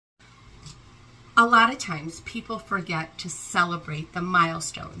A lot of times people forget to celebrate the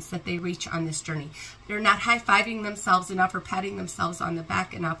milestones that they reach on this journey. They're not high-fiving themselves enough or patting themselves on the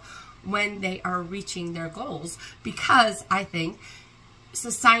back enough when they are reaching their goals, because I think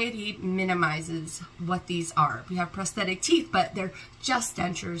society minimizes what these are. We have prosthetic teeth, but they're just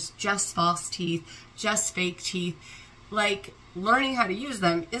dentures, just false teeth, just fake teeth. Like, learning how to use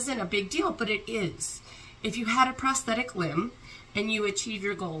them isn't a big deal, but it is. If you had a prosthetic limb and you achieve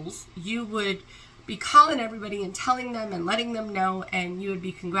your goals, you would be calling everybody and telling them and letting them know, and you would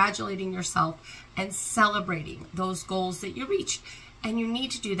be congratulating yourself and celebrating those goals that you reached. And you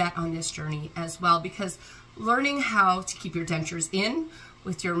need to do that on this journey as well, because learning how to keep your dentures in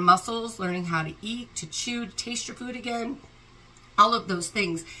with your muscles, learning how to eat, to chew, to taste your food again, all of those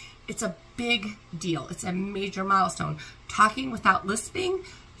things, it's a big deal. It's a major milestone. Talking without lisping,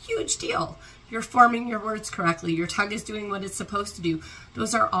 huge deal. You're forming your words correctly. Your tongue is doing what it's supposed to do.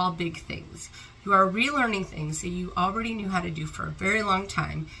 Those are all big things. You are relearning things that you already knew how to do for a very long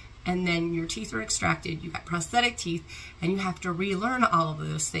time, and then your teeth were extracted, you got prosthetic teeth, and you have to relearn all of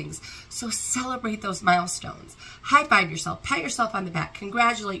those things. So celebrate those milestones. High-five yourself, pat yourself on the back,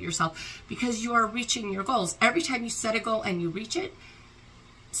 congratulate yourself, because you are reaching your goals. Every time you set a goal and you reach it,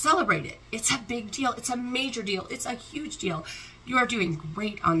 celebrate it. It's a big deal. It's a major deal. It's a huge deal. You are doing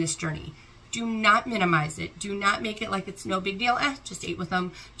great on this journey. Do not minimize it. Do not make it like it's no big deal. Just ate with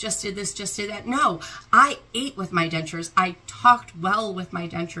them, just did this, just did that. No, I ate with my dentures. I talked well with my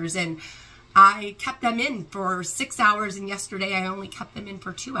dentures, and I kept them in for 6 hours, and yesterday I only kept them in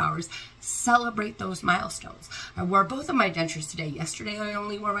for 2 hours. Celebrate those milestones. I wore both of my dentures today. Yesterday I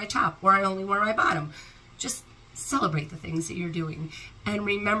only wore my top, or I only wore my bottom. Just celebrate the things that you're doing. And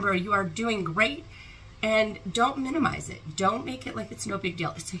remember, you are doing great. And don't minimize it. Don't make it like it's no big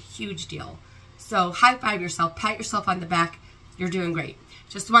deal. It's a huge deal. So high-five yourself, pat yourself on the back. You're doing great.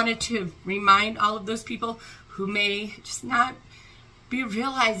 Just wanted to remind all of those people who may just not be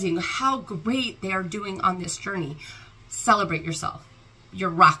realizing how great they are doing on this journey. Celebrate yourself.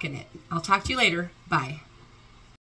 You're rocking it. I'll talk to you later. Bye.